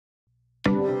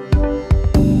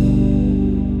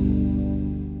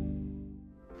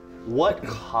what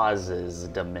causes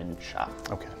dementia?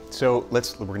 Okay, so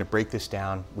we're going to break this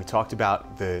down. We talked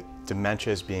about the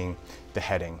dementia as being the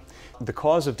heading. The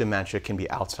cause of dementia can be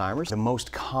Alzheimer's, the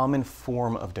most common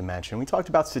form of dementia. And we talked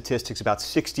about statistics, about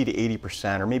 60 to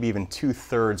 80%, or maybe even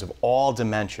 2/3 of all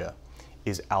dementia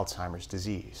is Alzheimer's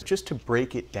disease. Just to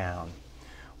break it down,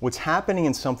 what's happening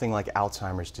in something like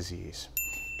Alzheimer's disease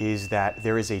is that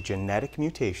there is a genetic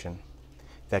mutation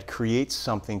that creates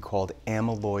something called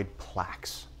amyloid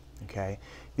plaques, okay?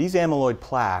 These amyloid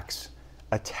plaques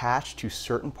attach to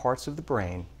certain parts of the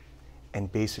brain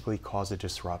and basically cause a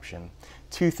disruption.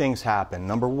 Two things happen.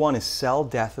 Number one is cell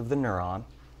death of the neuron,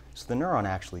 so the neuron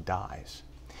actually dies.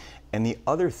 And the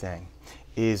other thing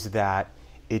is that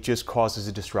it just causes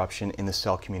a disruption in the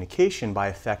cell communication by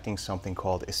affecting something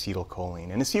called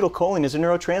acetylcholine. And acetylcholine is a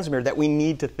neurotransmitter that we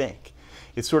need to think.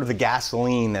 It's sort of the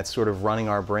gasoline that's sort of running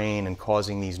our brain and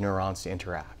causing these neurons to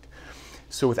interact.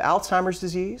 So with Alzheimer's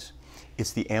disease,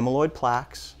 it's the amyloid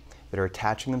plaques that are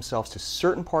attaching themselves to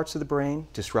certain parts of the brain,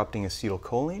 disrupting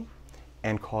acetylcholine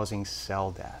and causing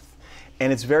cell death.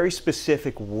 And it's very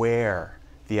specific where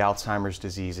the Alzheimer's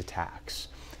disease attacks.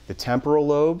 The temporal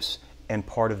lobes and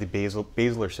part of the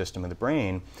basilar system of the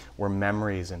brain where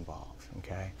memory is involved,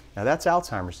 okay? Now that's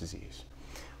Alzheimer's disease.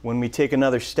 When we take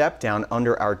another step down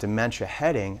under our dementia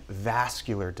heading,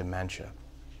 vascular dementia.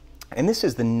 And this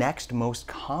is the next most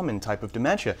common type of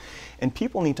dementia. And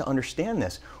people need to understand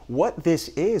this. What this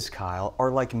is, Kyle, are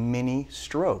like mini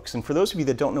strokes. And for those of you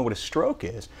that don't know what a stroke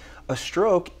is a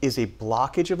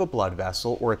blockage of a blood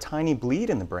vessel or a tiny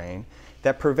bleed in the brain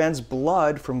that prevents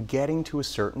blood from getting to a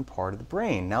certain part of the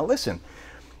brain. Now listen,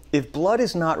 if blood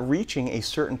is not reaching a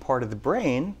certain part of the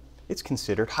brain, it's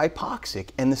considered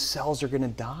hypoxic and the cells are going to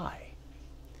die.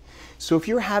 So if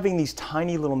you're having these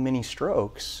tiny little mini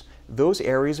strokes, those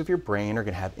areas of your brain are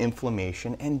going to have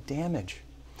inflammation and damage.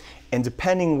 And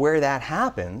depending where that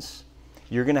happens,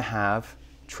 you're going to have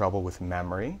trouble with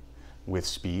memory, with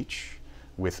speech,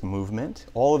 with movement,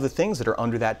 all of the things that are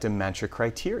under that dementia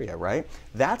criteria, right?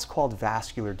 That's called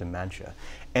vascular dementia.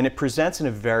 And it presents in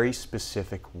a very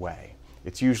specific way.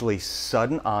 It's usually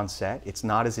sudden onset. It's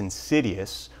not as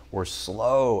insidious or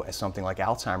slow as something like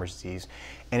Alzheimer's disease.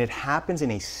 And it happens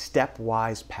in a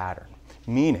stepwise pattern,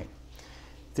 meaning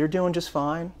they're doing just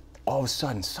fine. All of a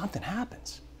sudden, something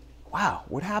happens. Wow,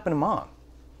 what happened to mom?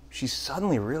 She's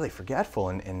suddenly really forgetful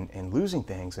and losing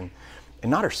things and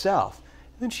not herself.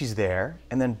 And then she's there,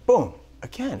 and then boom,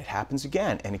 again, it happens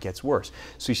again, and it gets worse.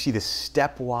 So you see this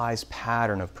stepwise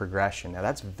pattern of progression. Now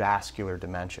that's vascular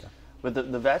dementia. But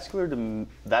the vascular,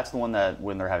 that's the one that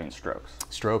when they're having strokes.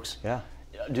 Strokes, yeah.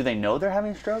 Do they know they're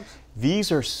having strokes?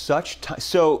 These are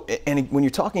and when you're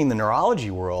talking in the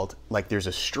neurology world, like there's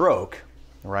a stroke,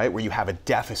 right, where you have a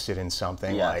deficit in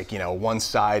something, yes, like,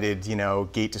 one-sided,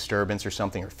 gait disturbance or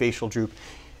something, or facial droop.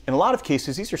 In a lot of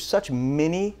cases, these are such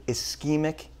mini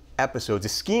ischemic episodes.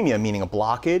 Ischemia meaning a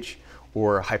blockage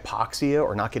or hypoxia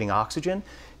or not getting oxygen.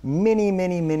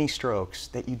 Many strokes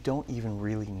that you don't even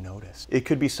really notice. It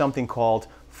could be something called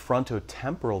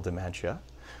frontotemporal dementia,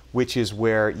 which is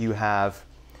where you have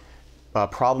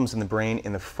problems in the brain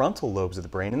in the frontal lobes of the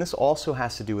brain, and this also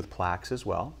has to do with plaques as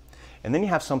well. And then you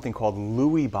have something called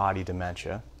Lewy body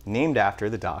dementia, named after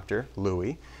the doctor,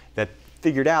 Lewy, that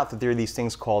figured out that there are these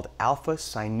things called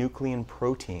alpha-synuclein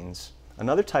proteins,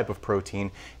 another type of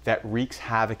protein that wreaks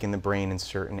havoc in the brain in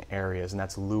certain areas, and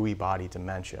that's Lewy body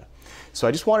dementia. So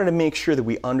I just wanted to make sure that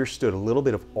we understood a little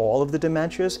bit of all of the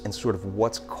dementias and sort of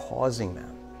what's causing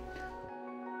them.